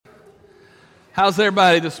How's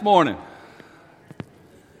everybody this morning?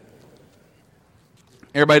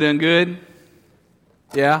 Everybody doing good?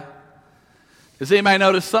 Yeah? Does anybody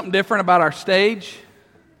notice something different about our stage?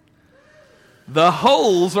 The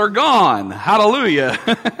holes are gone.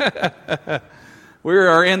 Hallelujah. We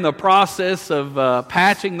are in the process of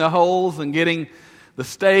patching the holes and getting the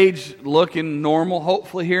stage looking normal,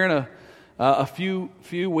 hopefully here in a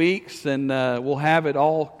few weeks, and we'll have it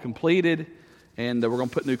all completed, and we're going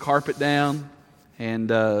to put new carpet down, and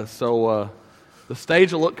so the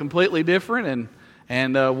stage will look completely different,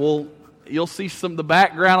 and you'll see the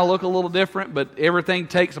background will look a little different, but everything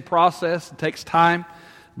takes a process, it takes time,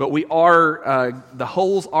 but the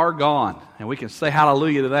holes are gone, and we can say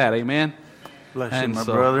hallelujah to that, amen? Bless you, my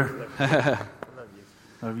brother.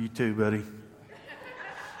 Love you too, buddy.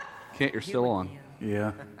 Kent, you're still on.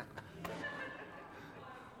 Yeah.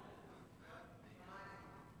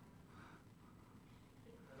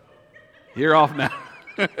 You're off now.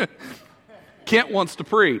 Kent wants to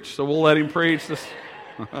preach, so we'll let him preach this.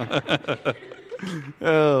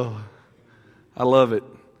 Oh, I love it.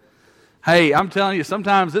 Hey, I'm telling you,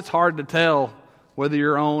 sometimes it's hard to tell whether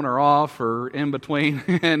you're on or off or in between,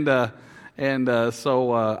 and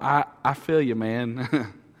so I feel you,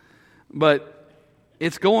 man. But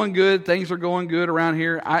it's going good. Things are going good around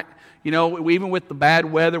here. Even with the bad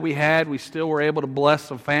weather we had, we still were able to bless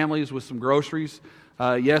some families with some groceries.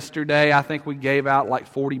 Yesterday, I think we gave out like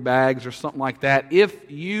 40 bags or something like that. If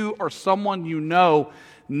you or someone you know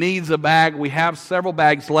needs a bag, we have several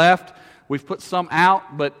bags left. We've put some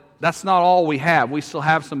out, but that's not all we have. We still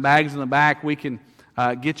have some bags in the back. We can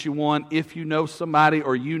get you one. If you know somebody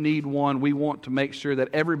or you need one, we want to make sure that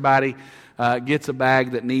everybody gets a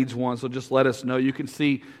bag that needs one. So just let us know. You can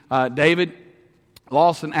see David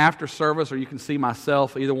Lawson after service, or you can see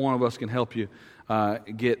myself. Either one of us can help you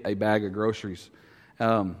get a bag of groceries.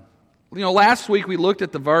 Last week we looked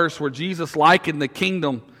at the verse where Jesus likened the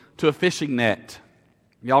kingdom to a fishing net.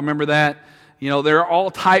 Y'all remember that? There are all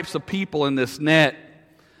types of people in this net.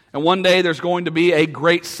 And one day there's going to be a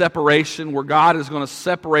great separation where God is going to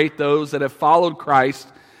separate those that have followed Christ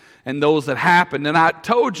and those that haven't. And I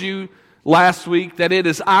told you last week that it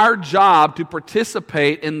is our job to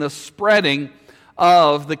participate in the spreading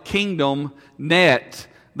of the kingdom net,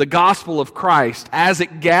 the gospel of Christ, as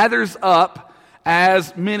it gathers up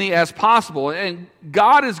as many as possible. And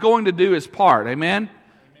God is going to do His part. Amen?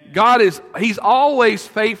 He's always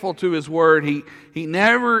faithful to His word. He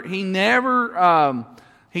never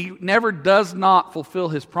does not fulfill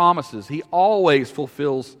His promises. He always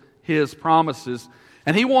fulfills His promises.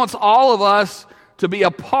 And He wants all of us to be a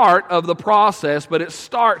part of the process, but it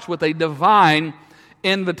starts with a divine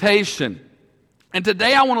invitation. And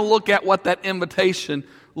today I want to look at what that invitation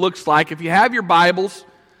looks like. If you have your Bibles,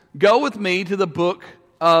 go with me to the book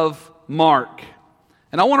of Mark.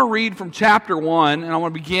 And I want to read from chapter 1, and I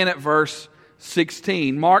want to begin at verse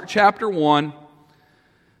 16. Mark chapter 1,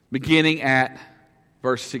 beginning at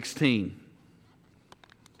verse 16.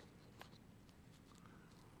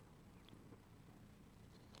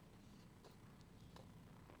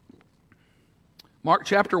 Mark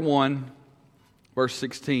chapter 1, verse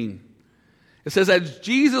 16. It says, as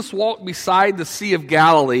Jesus walked beside the Sea of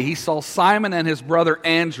Galilee, He saw Simon and his brother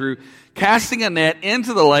Andrew casting a net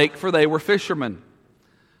into the lake, for they were fishermen.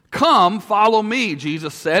 Come, follow me,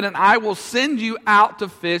 Jesus said, and I will send you out to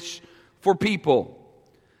fish for people.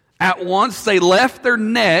 At once they left their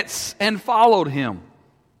nets and followed Him.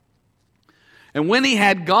 And when He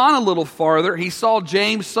had gone a little farther, He saw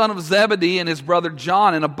James, son of Zebedee, and his brother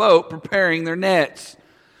John in a boat preparing their nets.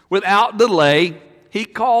 Without delay, He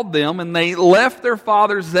called them, and they left their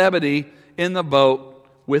father Zebedee in the boat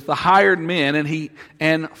with the hired men,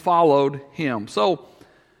 and followed Him. So,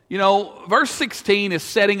 verse 16 is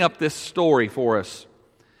setting up this story for us.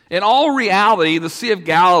 In all reality, the Sea of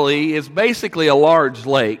Galilee is basically a large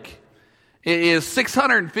lake. It is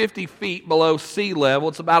 650 feet below sea level.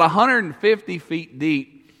 It's about 150 feet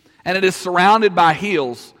deep, and it is surrounded by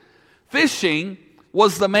hills. Fishing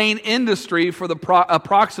was the main industry for the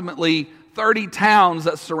approximately 30 towns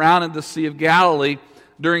that surrounded the Sea of Galilee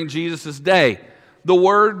during Jesus' day. The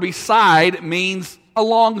word beside means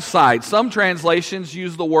alongside. Some translations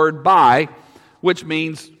use the word by, which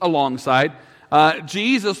means alongside.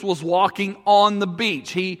 Jesus was walking on the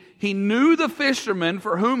beach. He knew the fishermen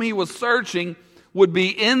for whom He was searching would be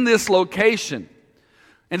in this location.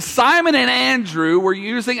 And Simon and Andrew were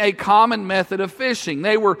using a common method of fishing.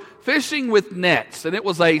 They were fishing with nets, and it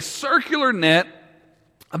was a circular net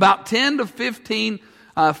about 10 to 15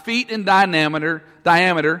 feet in diameter,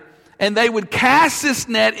 and they would cast this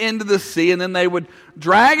net into the sea, and then they would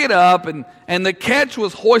drag it up, and the catch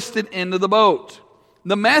was hoisted into the boat.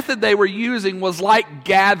 The method they were using was like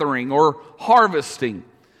gathering or harvesting.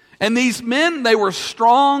 And these men, they were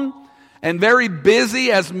strong and very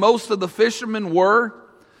busy, as most of the fishermen were.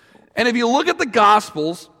 And if you look at the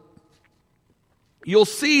Gospels, you'll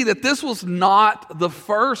see that this was not the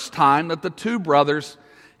first time that the two brothers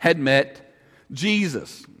had met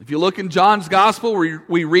Jesus. If you look in John's Gospel,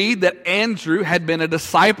 we read that Andrew had been a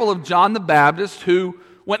disciple of John the Baptist who,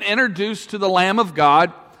 when introduced to the Lamb of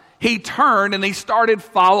God, he turned and he started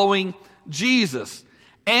following Jesus.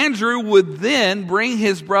 Andrew would then bring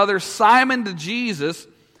his brother Simon to Jesus,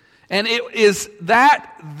 and it is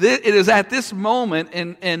at this moment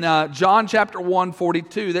in John chapter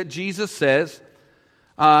 1:42 that Jesus says,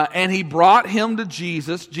 and he brought him to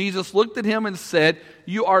Jesus. Jesus looked at him and said,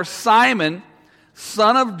 "You are Simon,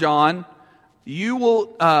 son of John. You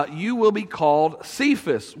will be called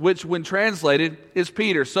Cephas," which, when translated, is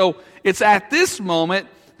Peter. So it's at this moment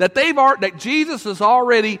that that Jesus has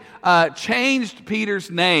already changed Peter's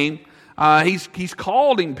name. He's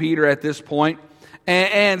called him Peter at this point,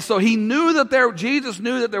 and so he knew that Jesus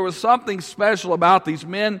knew that there was something special about these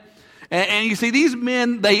men. And you see, these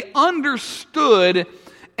men, they understood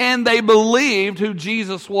and they believed who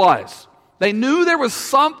Jesus was. They knew there was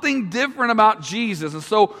something different about Jesus. And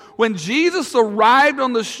so when Jesus arrived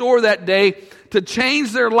on the shore that day to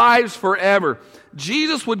change their lives forever,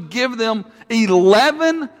 Jesus would give them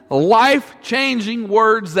 11 life-changing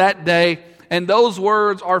words that day, and those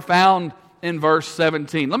words are found in verse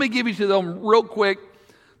 17. Let me give you to them real quick.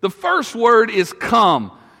 The first word is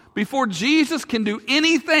come. Before Jesus can do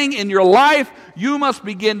anything in your life, you must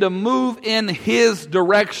begin to move in His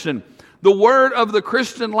direction. The word of the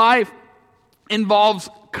Christian life involves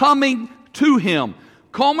coming to Him,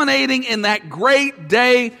 culminating in that great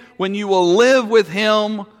day when you will live with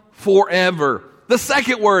Him forever. The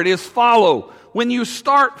second word is follow. When you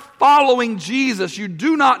start following Jesus, you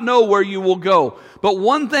do not know where you will go. But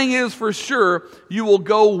one thing is for sure, you will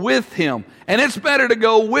go with Him. And it's better to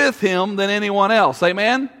go with Him than anyone else.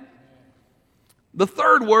 Amen? The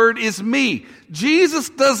third word is me. Jesus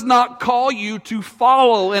does not call you to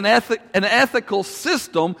follow an ethical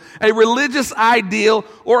system, a religious ideal,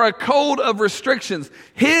 or a code of restrictions.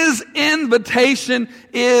 His invitation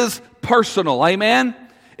is personal. Amen?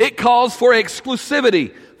 It calls for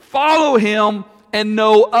exclusivity. Follow Him and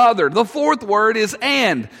no other. The fourth word is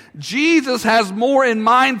and. Jesus has more in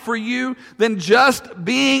mind for you than just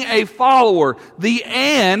being a follower. The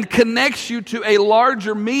and connects you to a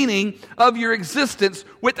larger meaning of your existence.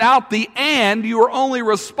 Without the and, you are only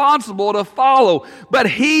responsible to follow. But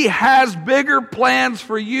He has bigger plans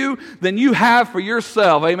for you than you have for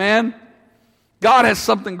yourself. Amen? God has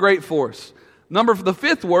something great for us. The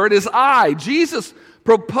fifth word is I. Jesus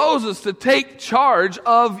proposes to take charge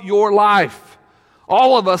of your life.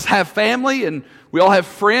 All of us have family and we all have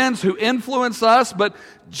friends who influence us, but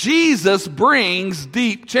Jesus brings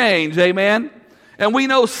deep change. Amen? And we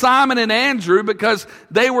know Simon and Andrew because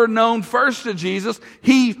they were known first to Jesus.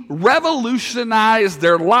 He revolutionized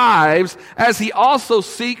their lives as He also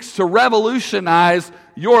seeks to revolutionize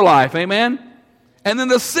your life. Amen? And then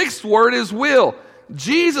the sixth word is will.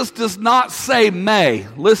 Jesus does not say may.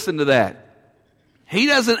 Listen to that. He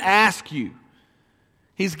doesn't ask you.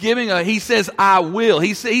 He says, I will.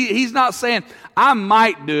 He's not saying, I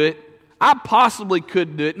might do it. I possibly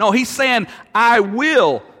could do it. No, He's saying, I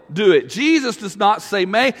will do it. Jesus does not say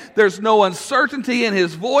may. There's no uncertainty in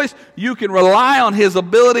His voice. You can rely on His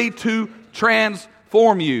ability to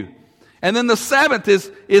transform you. And then the seventh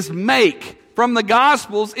is make. From the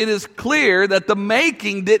Gospels, it is clear that the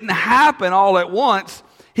making didn't happen all at once.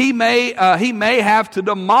 He may have to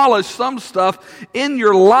demolish some stuff in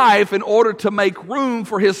your life in order to make room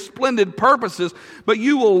for His splendid purposes, but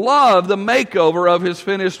you will love the makeover of His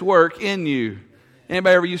finished work in you.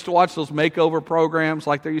 Anybody ever used to watch those makeover programs?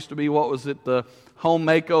 Like there used to be, the home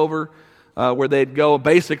makeover, where they'd go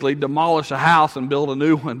basically demolish a house and build a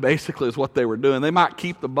new one, basically is what they were doing. They might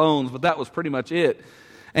keep the bones, but that was pretty much it.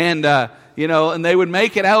 And, and they would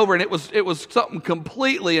make it over, and it was something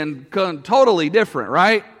completely and totally different,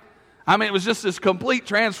 right? I mean, it was just this complete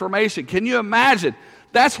transformation. Can you imagine?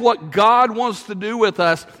 That's what God wants to do with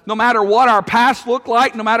us. No matter what our past looked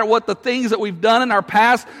like, no matter what the things that we've done in our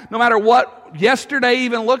past, no matter what yesterday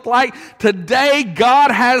even looked like, today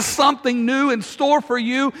God has something new in store for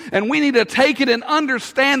you, and we need to take it and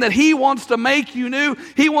understand that He wants to make you new.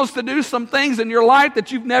 He wants to do some things in your life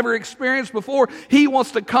that you've never experienced before. He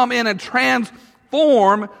wants to come in and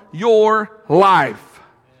transform your life.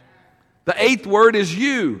 The eighth word is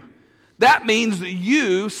you. That means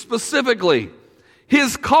you specifically.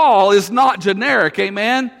 His call is not generic,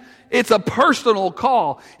 amen? It's a personal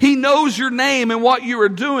call. He knows your name and what you are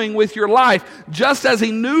doing with your life, just as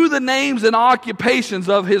he knew the names and occupations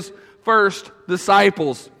of his first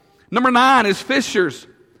disciples. Number 9 is fishers.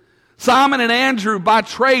 Simon and Andrew by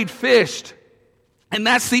trade fished, and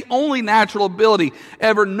that's the only natural ability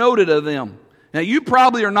ever noted of them. Now, you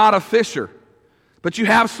probably are not a fisher, but you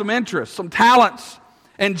have some interests, some talents,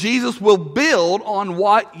 and Jesus will build on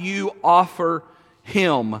what you offer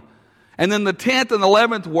him. And then the 10th and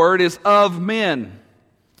 11th word is of men.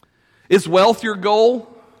 Is wealth your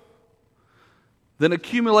goal? Then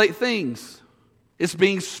accumulate things. Is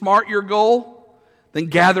being smart your goal? Then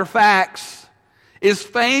gather facts. Is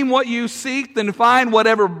fame what you seek? Then find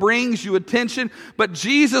whatever brings you attention. But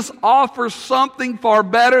Jesus offers something far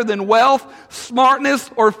better than wealth,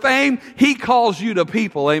 smartness, or fame. He calls you to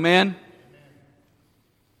people. Amen?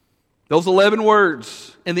 Those 11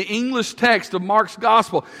 words in the English text of Mark's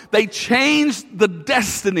gospel, they changed the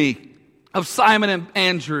destiny of Simon and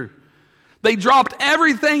Andrew. They dropped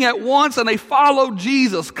everything at once and they followed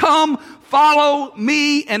Jesus. Come, follow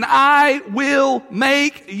me, and I will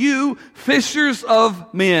make you fishers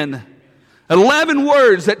of men. 11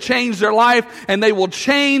 words that changed their life, and they will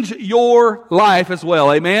change your life as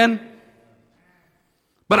well. Amen?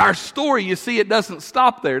 But our story, you see, it doesn't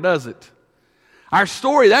stop there, does it? Our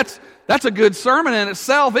story, that's a good sermon in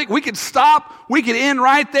itself. We could stop, we could end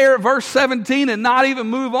right there at verse 17 and not even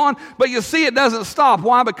move on. But you see, it doesn't stop.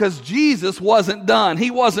 Why? Because Jesus wasn't done.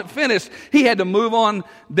 He wasn't finished. He had to move on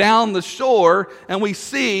down the shore. And we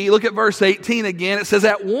see, look at verse 18 again. It says,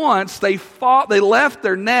 at once they left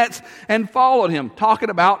their nets and followed him. Talking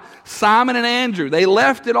about Simon and Andrew. They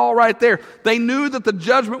left it all right there. They knew that the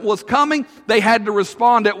judgment was coming. They had to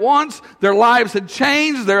respond at once. Their lives had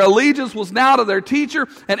changed. Their allegiance was now to their teacher.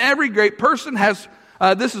 And every great person has,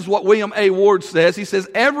 this is what William A. Ward says. He says,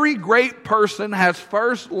 every great person has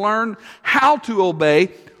first learned how to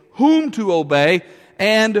obey, whom to obey,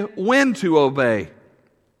 and when to obey.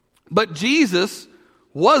 But Jesus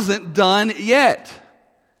wasn't done yet.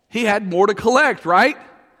 He had more to collect, right?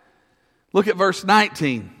 Look at verse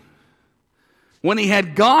 19. When he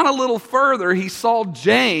had gone a little further, he saw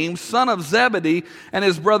James, son of Zebedee, and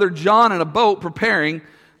his brother John in a boat preparing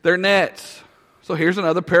their nets. So here's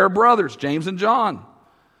another pair of brothers, James and John.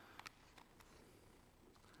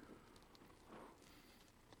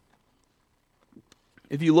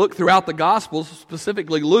 If you look throughout the Gospels,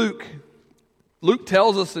 specifically Luke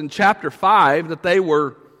tells us in chapter 5 that they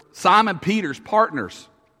were Simon Peter's partners.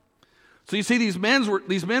 So you see, these men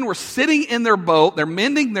were sitting in their boat, they're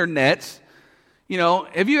mending their nets. You know,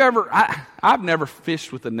 have you ever, I've never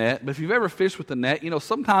fished with a net, but if you've ever fished with a net, you know,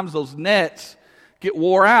 sometimes those nets get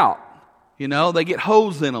wore out. You know, they get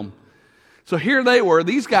holes in them. So here they were.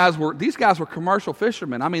 These guys were commercial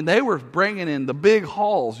fishermen. I mean, they were bringing in the big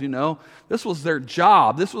hauls, you know. This was their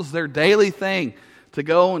job. This was their daily thing, to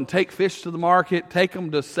go and take fish to the market, take them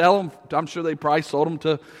to sell them. I'm sure they probably sold them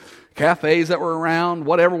to cafes that were around,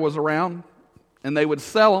 whatever was around, and they would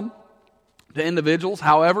sell them to individuals.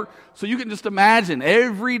 However, so you can just imagine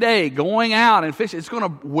every day going out and fishing. It's going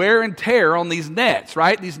to wear and tear on these nets,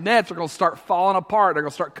 right? These nets are going to start falling apart. They're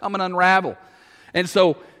going to start coming unravel. And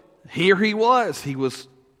so here he was. He was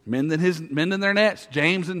mending their nets.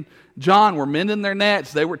 James and John were mending their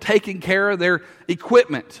nets. They were taking care of their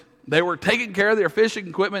equipment. They were taking care of their fishing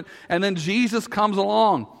equipment. And then Jesus comes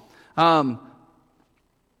along.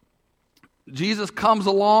 Jesus comes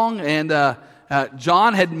along, and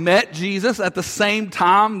John had met Jesus at the same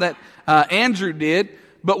time that Andrew did,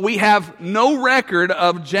 but we have no record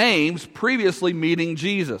of James previously meeting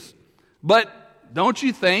Jesus. But don't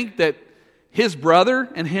you think that his brother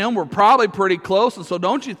and him were probably pretty close? And so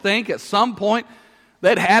don't you think at some point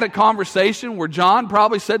they'd had a conversation where John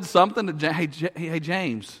probably said something to James, hey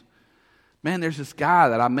James, man, there's this guy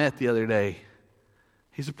that I met the other day.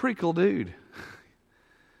 He's a pretty cool dude.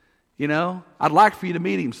 You know, I'd like for you to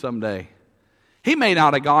meet him someday. He may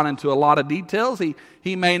not have gone into a lot of details.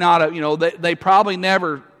 He may not have, you know, they probably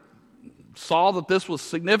never saw that this was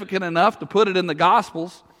significant enough to put it in the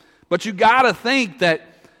Gospels. But you got to think that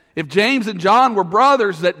if James and John were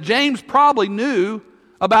brothers, that James probably knew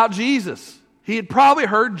about Jesus. He had probably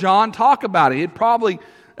heard John talk about it. He had probably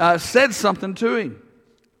said something to him.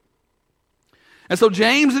 And so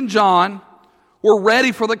James and John were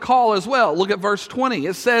ready for the call as well. Look at verse 20.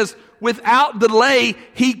 It says, without delay,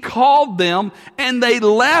 he called them, and they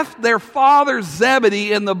left their father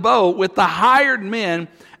Zebedee in the boat with the hired men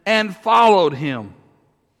and followed him.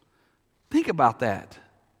 Think about that.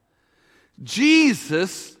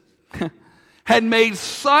 Jesus had made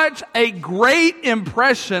such a great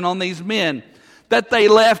impression on these men that they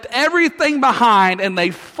left everything behind and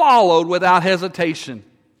they followed without hesitation.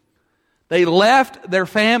 They left their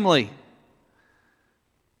family.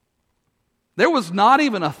 There was not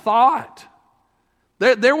even a thought.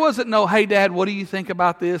 There wasn't no, hey, Dad, what do you think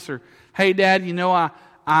about this? Or, hey, Dad, you know,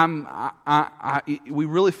 we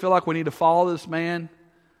really feel like we need to follow this man.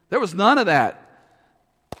 There was none of that.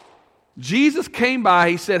 Jesus came by,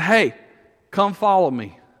 he said, hey, come follow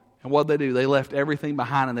me. And what did they do? They left everything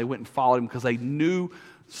behind and they went and followed him because they knew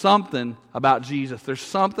something about Jesus. There's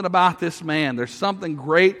something about this man. There's something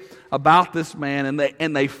great about this man.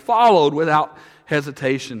 And they followed without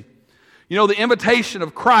hesitation. You know, the invitation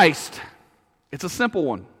of Christ, it's a simple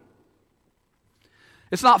one.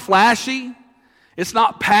 It's not flashy. It's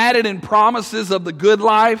not padded in promises of the good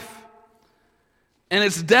life. And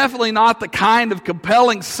it's definitely not the kind of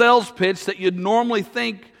compelling sales pitch that you'd normally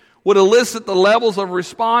think would elicit the levels of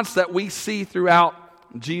response that we see throughout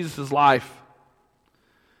Jesus' life.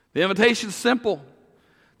 The invitation is simple.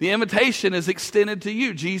 The invitation is extended to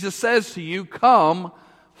you. Jesus says to you, come,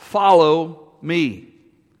 follow me.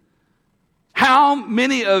 How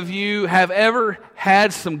many of you have ever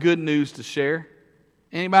had some good news to share?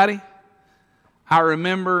 Anybody? I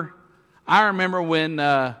remember when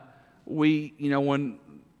when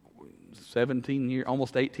 17 years,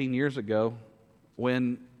 almost 18 years ago,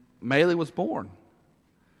 when Maylee was born.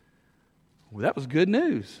 Well, that was good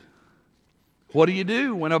news. What do you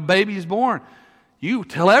do when a baby is born? You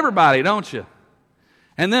tell everybody, don't you?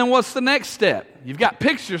 And then what's the next step? You've got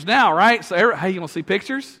pictures now, right? So, hey, you want to see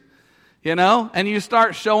pictures? You know, and you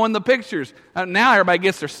start showing the pictures. Now everybody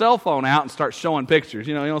gets their cell phone out and starts showing pictures.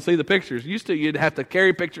 You know, you don't see the pictures. Used to, you'd have to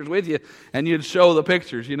carry pictures with you, and you'd show the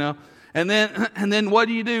pictures, you know. And then what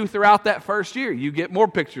do you do throughout that first year? You get more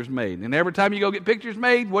pictures made. And every time you go get pictures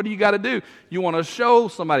made, what do you got to do? You want to show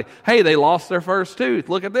somebody, hey, they lost their first tooth.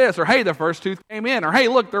 Look at this. Or, hey, their first tooth came in. Or, hey,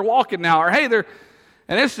 look, they're walking now. Or, hey, they're...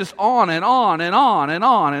 And it's just on and on and on and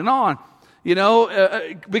on and on. You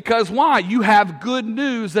know, because why? You have good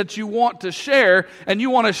news that you want to share, and you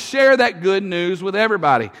want to share that good news with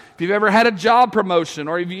everybody. If you've ever had a job promotion,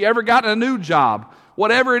 or if you've ever gotten a new job,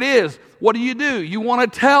 whatever it is, what do? You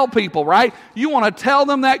want to tell people, right? You want to tell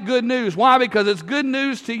them that good news. Why? Because it's good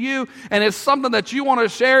news to you, and it's something that you want to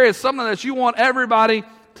share. It's something that you want everybody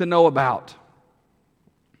to know about.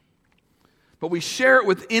 But we share it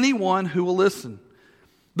with anyone who will listen.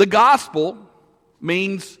 The gospel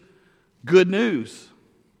means good news.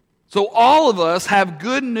 So all of us have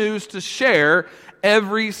good news to share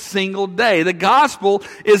every single day. The gospel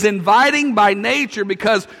is inviting by nature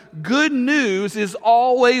because good news is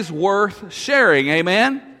always worth sharing.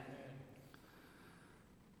 Amen?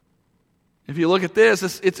 If you look at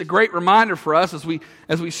this, it's a great reminder for us as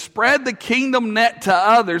we spread the kingdom net to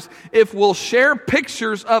others. If we'll share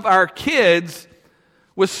pictures of our kids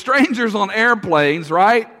with strangers on airplanes,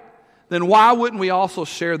 right? Then why wouldn't we also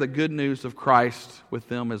share the good news of Christ with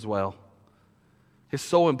them as well? It's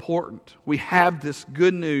so important. We have this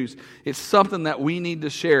good news. It's something that we need to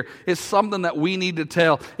share. It's something that we need to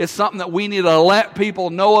tell. It's something that we need to let people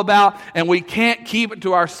know about, and we can't keep it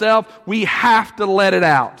to ourselves. We have to let it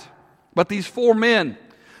out. But these four men,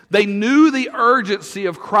 they knew the urgency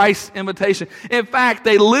of Christ's invitation. In fact,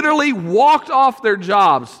 they literally walked off their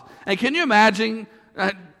jobs. And can you imagine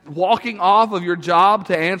walking off of your job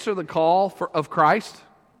to answer the call of Christ?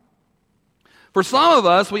 For some of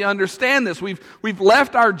us, we understand this. We've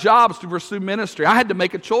left our jobs to pursue ministry. I had to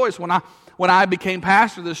make a choice when I became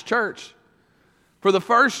pastor of this church. For the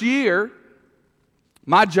first year,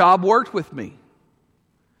 my job worked with me.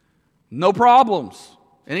 No problems.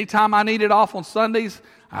 Anytime I needed off on Sundays,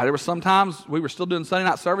 there were sometimes, we were still doing Sunday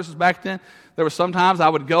night services back then. There were sometimes I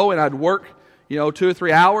would go and I'd work, 2 or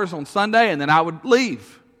 3 hours on Sunday, and then I would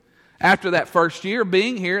leave. After that first year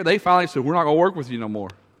being here, they finally said, we're not going to work with you no more.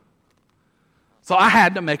 So I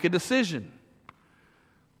had to make a decision.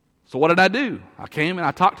 So what did I do? I came and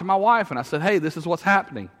I talked to my wife and I said, hey, this is what's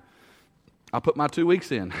happening. I put my 2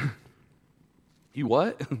 weeks in. You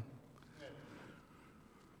what?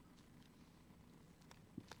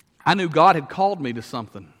 I knew God had called me to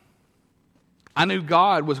something. I knew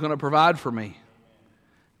God was going to provide for me.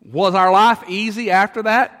 Was our life easy after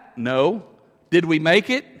that? No. Did we make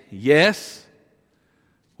it? Yes.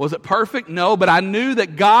 Was it perfect? No, but I knew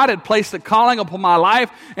that God had placed a calling upon my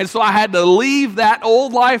life, and so I had to leave that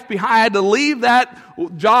old life behind. I had to leave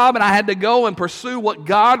that job, and I had to go and pursue what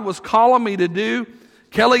God was calling me to do.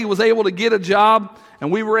 Kelly was able to get a job,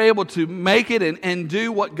 and we were able to make it and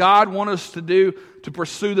do what God wanted us to do to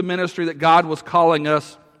pursue the ministry that God was calling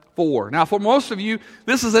us for. Now, for most of you,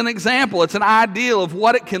 this is an example. It's an ideal of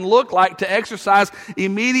what it can look like to exercise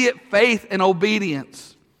immediate faith and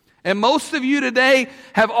obedience. And most of you today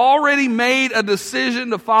have already made a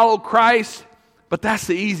decision to follow Christ, but that's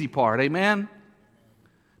the easy part, amen?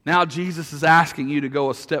 Now Jesus is asking you to go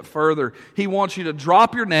a step further. He wants you to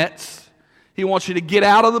drop your nets. He wants you to get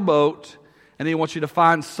out of the boat, and He wants you to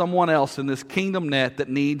find someone else in this kingdom net that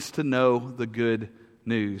needs to know the good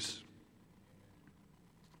news.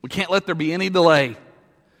 We can't let there be any delay.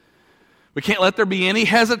 We can't let there be any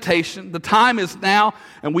hesitation. The time is now,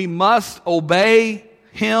 and we must obey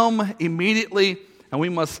Him immediately, and we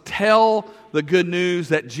must tell the good news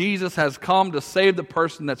that Jesus has come to save the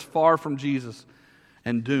person that's far from Jesus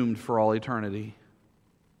and doomed for all eternity.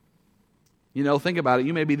 You know, think about it.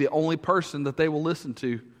 You may be the only person that they will listen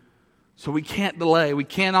to. So we can't delay. We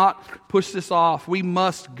cannot push this off. We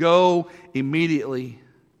must go immediately.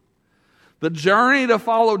 The journey to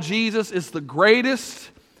follow Jesus is the greatest,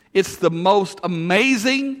 it's the most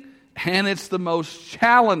amazing, and it's the most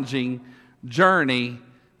challenging journey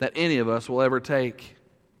that any of us will ever take.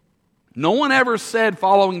 No one ever said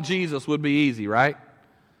following Jesus would be easy, right?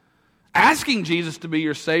 Asking Jesus to be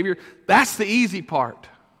your Savior, that's the easy part.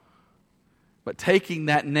 But taking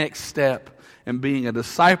that next step and being a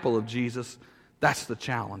disciple of Jesus, that's the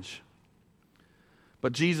challenge.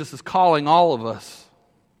 But Jesus is calling all of us.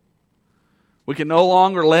 We can no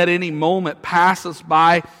longer let any moment pass us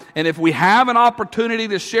by. And if we have an opportunity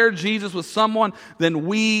to share Jesus with someone, then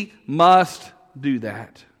we must do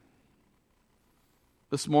that.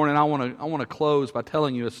 This morning I want to close by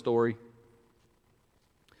telling you a story.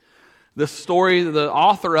 This story, the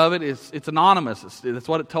author of it it's anonymous. That's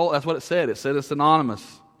what it said. It said it's anonymous.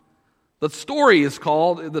 The story is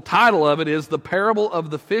called, the title of it is The Parable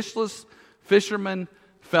of the Fishless Fisherman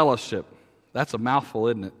Fellowship. That's a mouthful,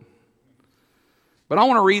 isn't it? But I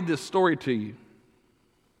want to read this story to you.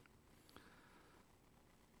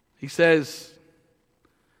 He says,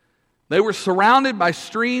 they were surrounded by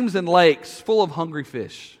streams and lakes full of hungry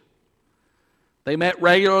fish. They met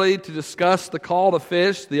regularly to discuss the call to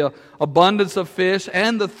fish, the abundance of fish,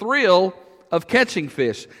 and the thrill of catching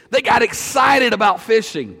fish. They got excited about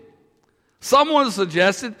fishing. Someone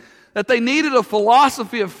suggested that they needed a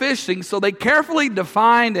philosophy of fishing, so they carefully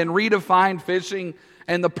defined and redefined fishing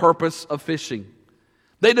and the purpose of fishing.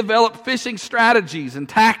 They developed fishing strategies and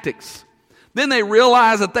tactics. Then they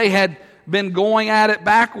realized that they had been going at it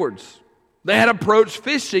backwards. They had approached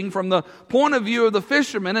fishing from the point of view of the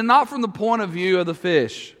fisherman and not from the point of view of the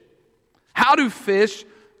fish. How do fish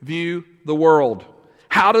view the world?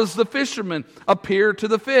 How does the fisherman appear to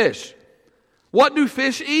the fish? What do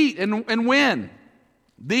fish eat and when?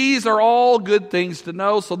 These are all good things to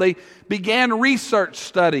know, so they began research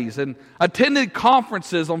studies and attended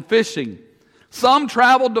conferences on fishing. Some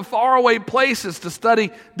traveled to faraway places to study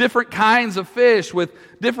different kinds of fish with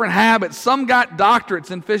different habits. Some got doctorates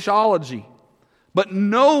in fishology. But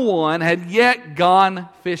no one had yet gone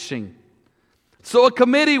fishing. So a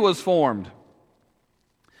committee was formed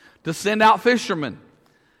to send out fishermen.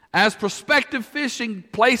 As prospective fishing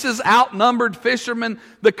places outnumbered fishermen,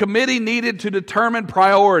 the committee needed to determine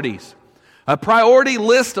priorities. A priority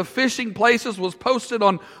list of fishing places was posted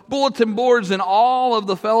on bulletin boards in all of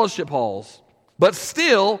the fellowship halls. But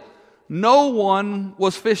still, no one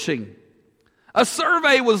was fishing. A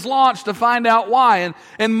survey was launched to find out why,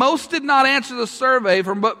 and most did not answer the survey,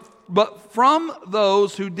 but from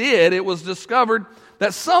those who did, it was discovered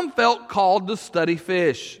that some felt called to study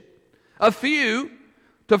fish, a few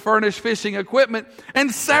to furnish fishing equipment, and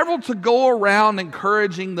several to go around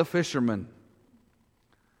encouraging the fishermen.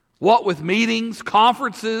 What with meetings,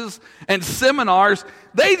 conferences, and seminars,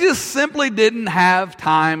 they just simply didn't have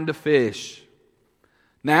time to fish.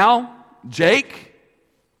 Now, Jake,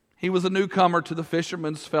 he was a newcomer to the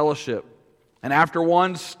Fishermen's Fellowship. And after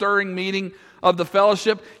one stirring meeting of the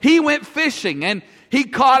fellowship, he went fishing and he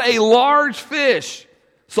caught a large fish.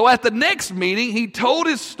 So at the next meeting, he told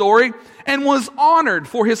his story and was honored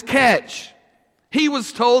for his catch. He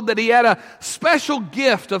was told that he had a special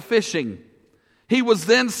gift of fishing. He was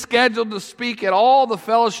then scheduled to speak at all the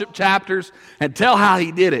fellowship chapters and tell how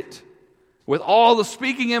he did it. With all the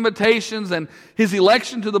speaking invitations and his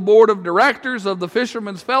election to the board of directors of the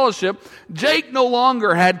Fishermen's Fellowship, Jake no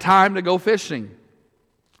longer had time to go fishing.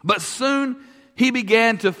 But soon he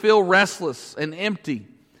began to feel restless and empty.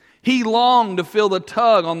 He longed to feel the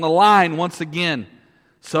tug on the line once again.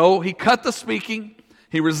 So he cut the speaking,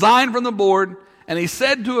 he resigned from the board, and he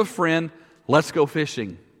said to a friend, "Let's go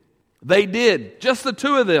fishing." They did, just the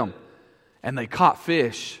two of them, and they caught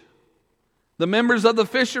fish. The members of the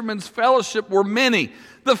Fishermen's Fellowship were many.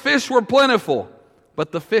 The fish were plentiful.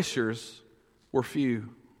 but the fishers were few.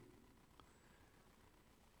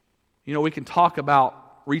 You know, we can talk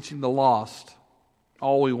about reaching the lost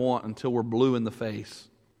all we want until we're blue in the face.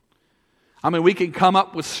 I mean, we can come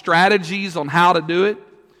up with strategies on how to do it.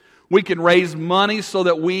 We can raise money so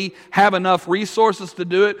that we have enough resources to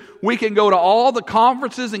do it. We can go to all the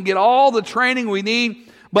conferences and get all the training we need.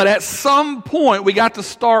 But at some point, we got to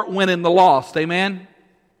start winning the lost. Amen?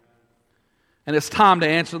 And it's time to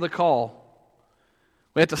answer the call.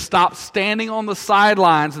 We have to stop standing on the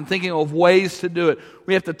sidelines and thinking of ways to do it.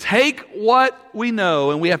 We have to take what we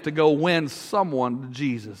know and we have to go win someone to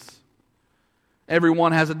Jesus.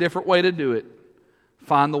 Everyone has a different way to do it.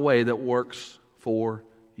 Find the way that works for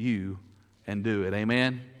you and do it.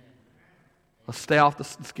 Amen? Let's get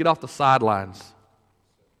off the sidelines.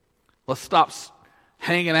 Let's stop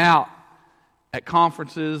hanging out at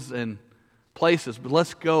conferences and places, but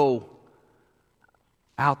let's go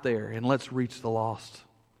out there and let's reach the lost.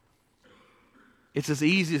 It's as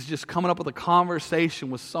easy as just coming up with a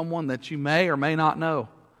conversation with someone that you may or may not know.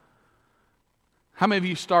 How many of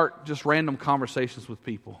you start just random conversations with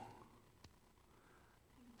people?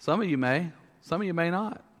 Some of you may, some of you may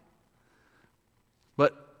not.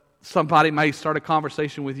 But somebody may start a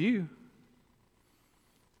conversation with you.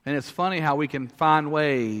 And it's funny how we can find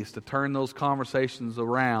ways to turn those conversations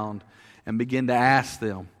around and begin to ask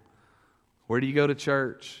them, where do you go to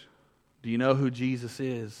church? Do you know who Jesus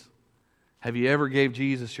is? Have you ever gave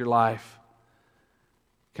Jesus your life?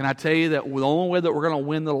 Can I tell you that the only way that we're going to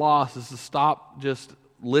win the lost is to stop just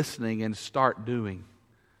listening and start doing.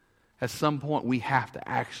 At some point, we have to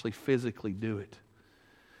actually physically do it.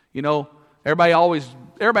 You know, everybody always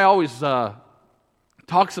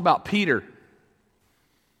talks about Peter.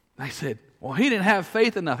 They said, well, he didn't have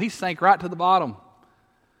faith enough. He sank right to the bottom.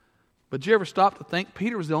 But did you ever stop to think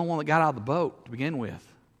Peter was the only one that got out of the boat to begin with?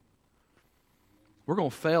 We're going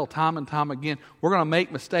to fail time and time again. We're going to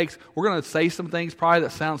make mistakes. We're going to say some things probably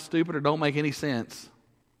that sound stupid or don't make any sense.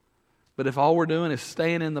 But if all we're doing is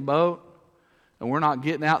staying in the boat and we're not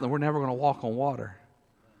getting out, then we're never going to walk on water.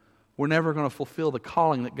 We're never going to fulfill the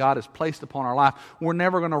calling that God has placed upon our life. We're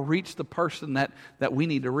never going to reach the person that we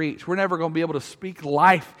need to reach. We're never going to be able to speak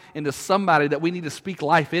life into somebody that we need to speak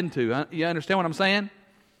life into. You understand what I'm saying?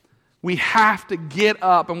 We have to get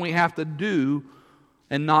up and we have to do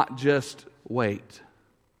and not just wait.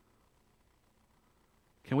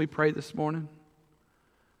 Can we pray this morning?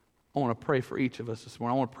 I want to pray for each of us this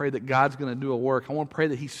morning. I want to pray that God's going to do a work. I want to pray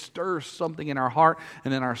that He stirs something in our heart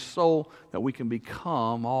and in our soul that we can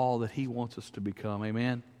become all that He wants us to become.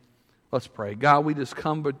 Amen? Let's pray. God, we just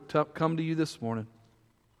come to You this morning.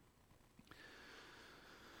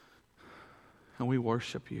 And we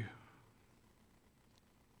worship You.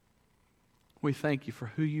 We thank You for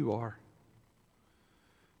who You are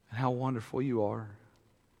and how wonderful You are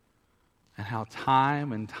and how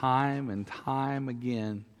time and time and time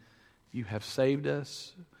again You have saved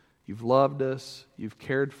us, You've loved us, You've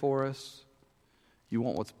cared for us, You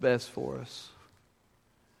want what's best for us.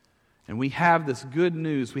 And we have this good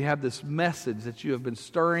news, we have this message that You have been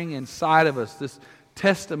stirring inside of us, this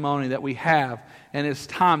testimony that we have, and it's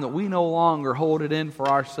time that we no longer hold it in for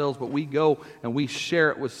ourselves, but we go and we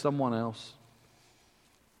share it with someone else.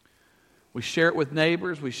 We share it with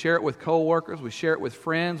neighbors, we share it with co-workers, we share it with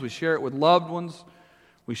friends, we share it with loved ones,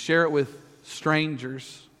 we share it with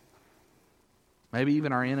strangers, maybe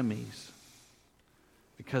even our enemies,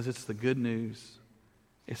 because it's the good news.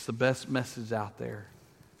 It's the best message out there,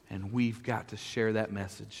 and we've got to share that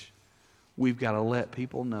message. We've got to let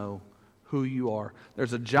people know who You are.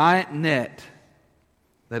 There's a giant net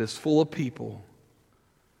that is full of people,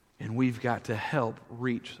 and we've got to help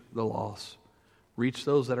reach the lost. Reach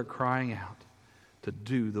those that are crying out to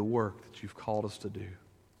do the work that You've called us to do.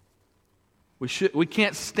 We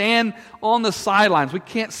can't stand on the sidelines. We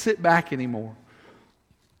can't sit back anymore.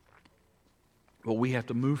 But we have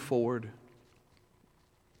to move forward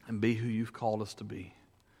and be who You've called us to be.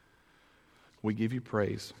 We give You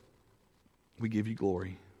praise. We give You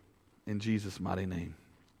glory. In Jesus' mighty name.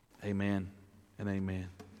 Amen and amen.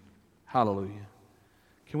 Hallelujah.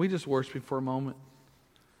 Can we just worship Him for a moment?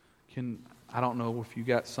 I don't know if you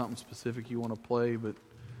got something specific you want to play, but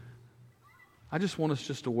I just want us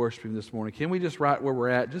just to worship Him this morning. Can we just, right where we're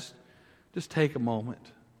at, just take a moment.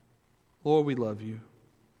 Lord, we love You.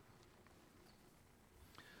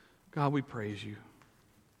 God, we praise You.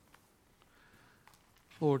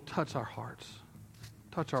 Lord, touch our hearts.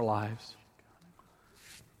 Touch our lives.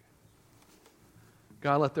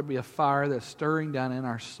 God, let there be a fire that's stirring down in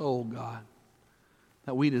our soul, God,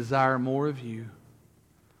 that we desire more of You.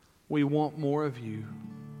 We want more of You.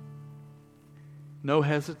 No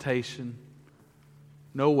hesitation,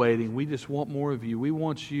 No waiting. We just want more of you. We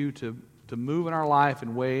want you to move in our life in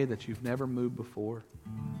a way that you've never moved before.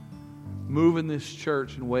 Move in this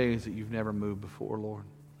church in ways that you've never moved before, Lord.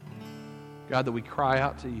 God, that we cry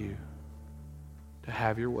out to you to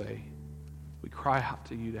have your way. We cry out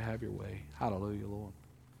to you to have your way. Hallelujah, Lord.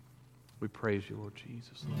 We praise you, Lord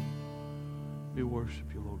Jesus, Lord. We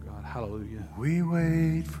worship you, Lord God. Hallelujah. We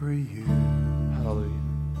wait for you. Hallelujah.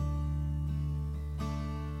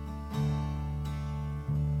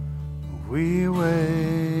 We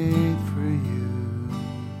wait for you.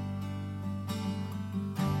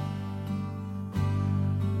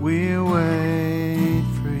 We wait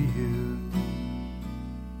for you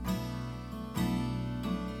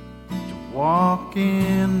to walk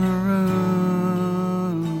in the room.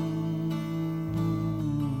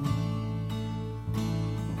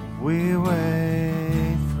 We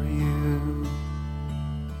wait for you.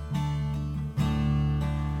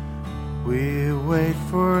 We wait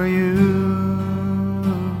for you.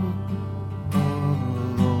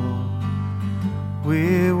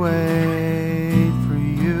 We wait for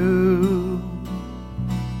you.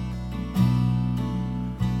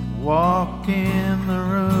 Walk in the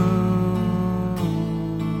room.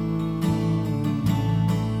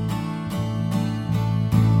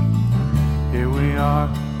 Here we are,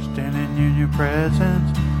 standing in your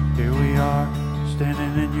presence. Here we are,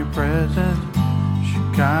 standing in your presence.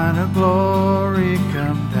 Shekinah glory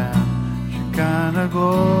come down. Shekinah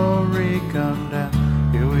glory come down.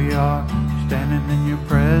 Here we are, standing in your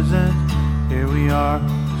presence. Here we are,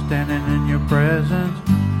 standing in your presence.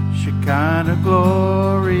 Shekinah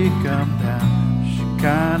glory come down.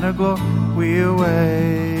 Shekinah glory, we'll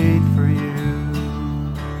wait for you.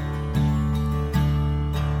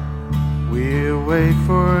 We'll wait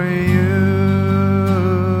for you,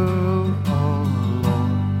 oh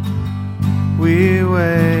Lord. We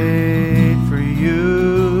wait for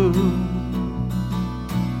you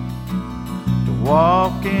to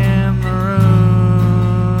walk in the room.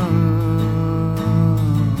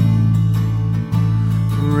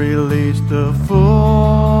 Release the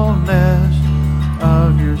fullness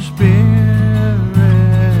of your spirit.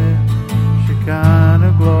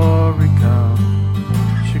 Shekinah glory come.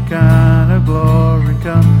 Shekinah glory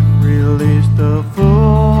come. Release the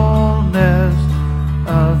fullness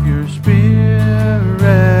of your spirit.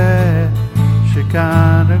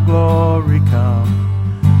 Shekinah glory come.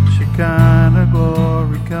 Shekinah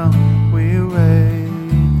glory come. We wait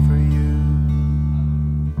for you.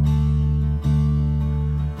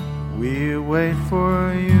 We wait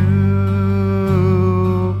for you,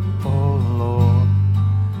 oh Lord.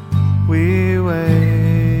 We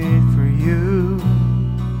wait for you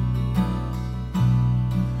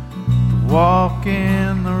to walk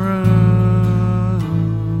in the room.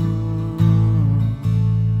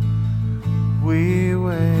 We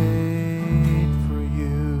wait for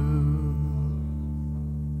you.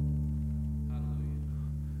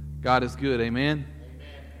 God is good. Amen?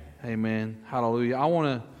 Amen. Hallelujah. I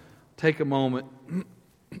want to take a moment.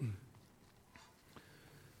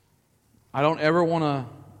 I don't ever want to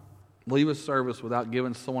leave a service without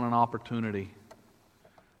giving someone an opportunity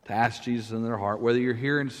to ask Jesus in their heart. Whether you're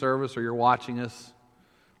here in service or you're watching us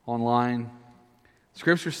online,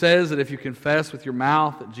 Scripture says that if you confess with your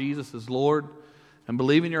mouth that Jesus is Lord and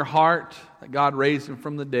believe in your heart that God raised Him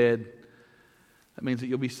from the dead, that means that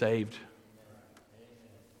you'll be saved.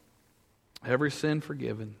 Every sin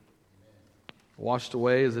forgiven, washed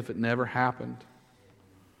away as if it never happened.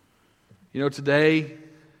 You know, today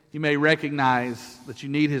you may recognize that you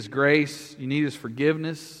need His grace, you need His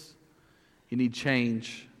forgiveness, you need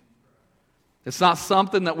change. It's not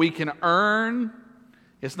something that we can earn.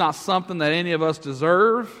 It's not something that any of us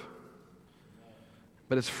deserve.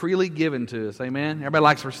 But it's freely given to us. Amen? Everybody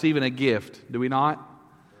likes receiving a gift, do we not?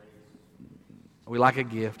 We like a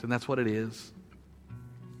gift, and that's what it is.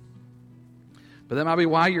 But that might be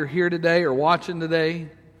why you're here today or watching today.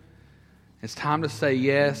 It's time to say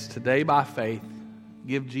yes today by faith.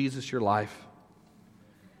 Give Jesus your life.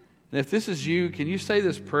 And if this is you, can you say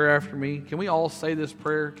this prayer after me? Can we all say this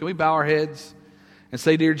prayer? Can we bow our heads and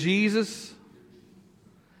say, Dear Jesus,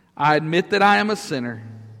 I admit that I am a sinner.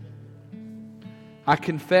 I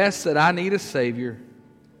confess that I need a Savior.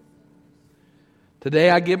 Today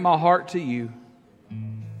I give my heart to you.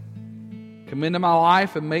 Come into my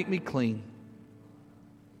life and make me clean.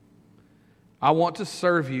 I want to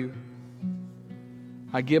serve you.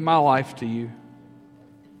 I give my life to you.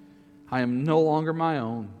 I am no longer my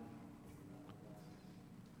own,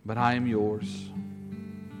 but I am yours.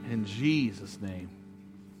 In Jesus' name,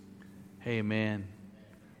 amen.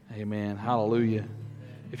 Amen. Hallelujah.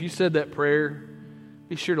 If you said that prayer,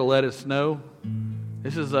 be sure to let us know.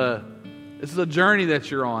 This is a journey that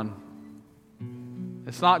you're on.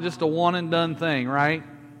 It's not just a one and done thing, right?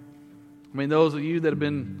 I mean, those of you that have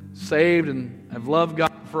been saved and have loved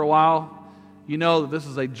God for a while, you know that this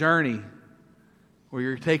is a journey where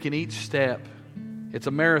you're taking each step. It's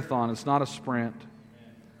a marathon, it's not a sprint.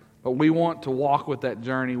 But we want to walk with that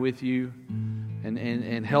journey with you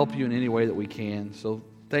and help you in any way that we can. So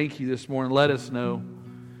thank you this morning. Let us know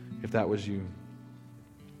if that was you.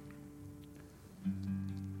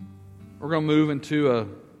 We're going to move into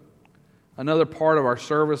another part of our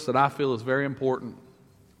service that I feel is very important.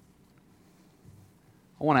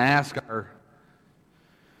 I want to ask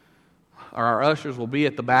our ushers will be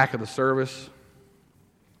at the back of the service.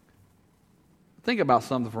 Think about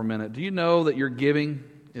something for a minute. Do you know that your giving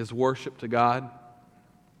is worship to God?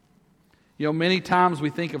 You know, many times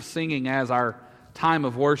we think of singing as our time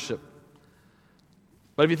of worship.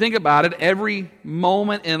 But if you think about it, every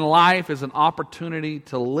moment in life is an opportunity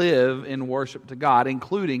to live in worship to God,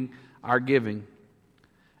 including our giving.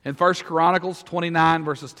 In 1 Chronicles 29,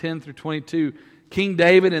 verses 10 through 22, King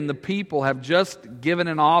David and the people have just given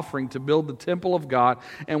an offering to build the temple of God,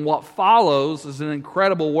 and what follows is an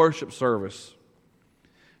incredible worship service.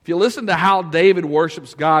 If you listen to how David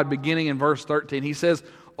worships God, beginning in verse 13, he says,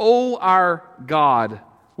 "O our God,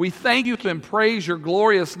 we thank you and praise your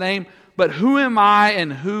glorious name, but who am I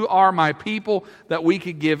and who are my people that we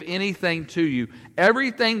could give anything to you?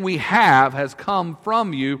 Everything we have has come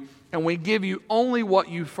from you, and we give you only what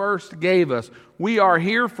you first gave us. We are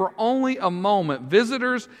here for only a moment,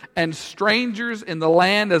 visitors and strangers in the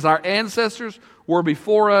land as our ancestors were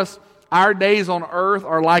before us. Our days on earth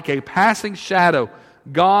are like a passing shadow,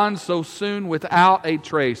 gone so soon without a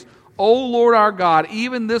trace. O Lord our God,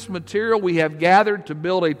 even this material we have gathered to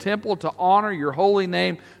build a temple to honor your holy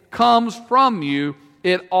name comes from you.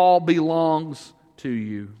 It all belongs to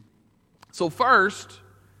you." So first,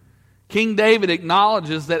 King David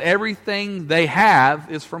acknowledges that everything they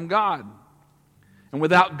have is from God. And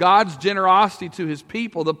without God's generosity to his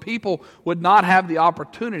people, the people would not have the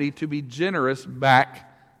opportunity to be generous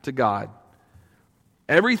back to God.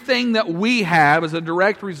 Everything that we have is a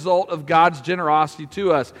direct result of God's generosity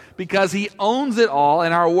to us because he owns it all,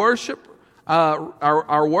 and our worship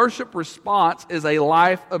response is a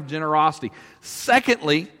life of generosity.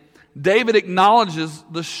 Secondly, David acknowledges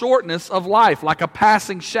the shortness of life, like a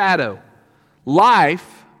passing shadow.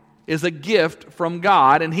 Life is a gift from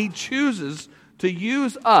God, and he chooses to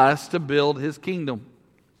use us to build his kingdom.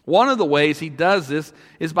 One of the ways he does this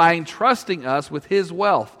is by entrusting us with his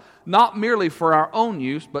wealth, not merely for our own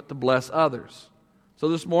use, but to bless others. So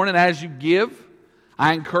this morning, as you give,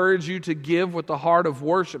 I encourage you to give with the heart of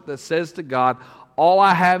worship that says to God, all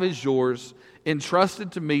I have is yours,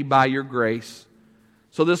 entrusted to me by your grace.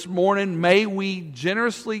 So this morning, may we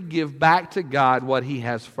generously give back to God what he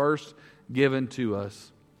has first given to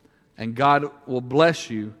us. And God will bless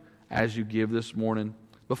you as you give this morning.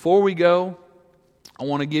 Before we go, I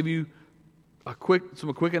want to give you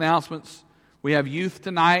some quick announcements. We have youth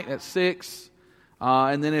tonight at 6.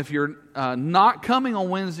 And then if you're not coming on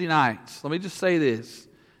Wednesday nights, let me just say this.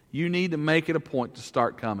 You need to make it a point to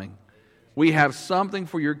start coming. We have something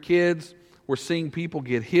for your kids. We're seeing people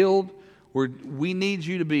get healed. We need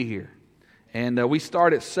you to be here. And we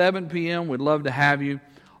start at 7 p.m. We'd love to have you.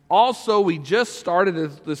 Also, we just started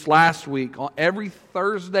this last week on every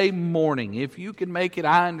Thursday morning. If you can make it,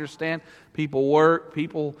 I understand. People work,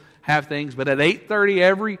 people have things. But at 8:30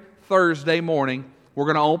 every Thursday morning, we're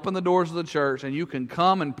going to open the doors of the church, and you can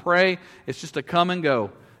come and pray. It's just a come and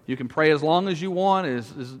go. You can pray as long as you want.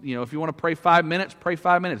 If you want to pray 5 minutes, pray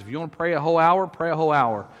 5 minutes. If you want to pray a whole hour, pray a whole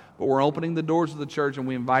hour. But we're opening the doors of the church, and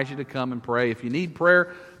we invite you to come and pray. If you need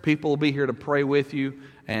prayer, people will be here to pray with you.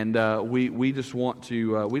 And we just want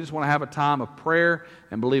to have a time of prayer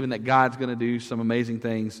and believing that God's going to do some amazing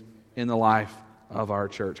things in the life of our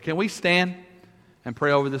church. Can we stand and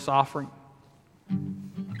pray over this offering?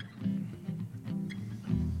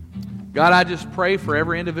 God, I just pray for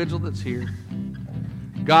every individual that's here.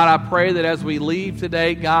 God, I pray that as we leave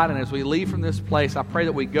today, God, and as we leave from this place, I pray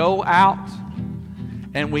that we go out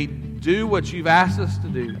and we do what you've asked us to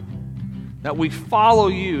do. That we follow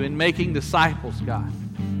you in making disciples, God.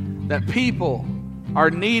 That people are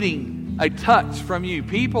needing a touch from you.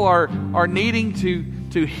 People are needing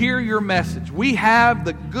to hear your message. We have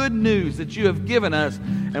the good news that you have given us,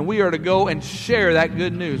 and we are to go and share that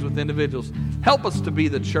good news with individuals. Help us to be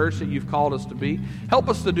the church that you've called us to be. Help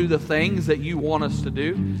us to do the things that you want us to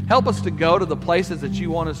do. Help us to go to the places that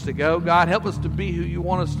you want us to go. God, help us to be who you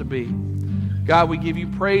want us to be. God, we give you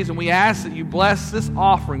praise, and we ask that you bless this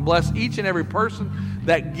offering. Bless each and every person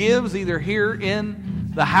that gives either here in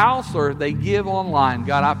the house or they give online,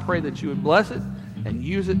 God, I pray that you would bless it and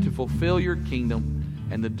use it to fulfill your kingdom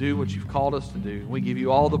and to do what you've called us to do. We give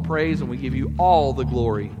you all the praise and we give you all the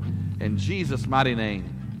glory. In Jesus' mighty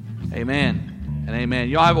name, amen and amen.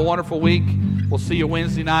 Y'all have a wonderful week. We'll see you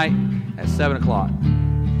Wednesday night at 7 o'clock.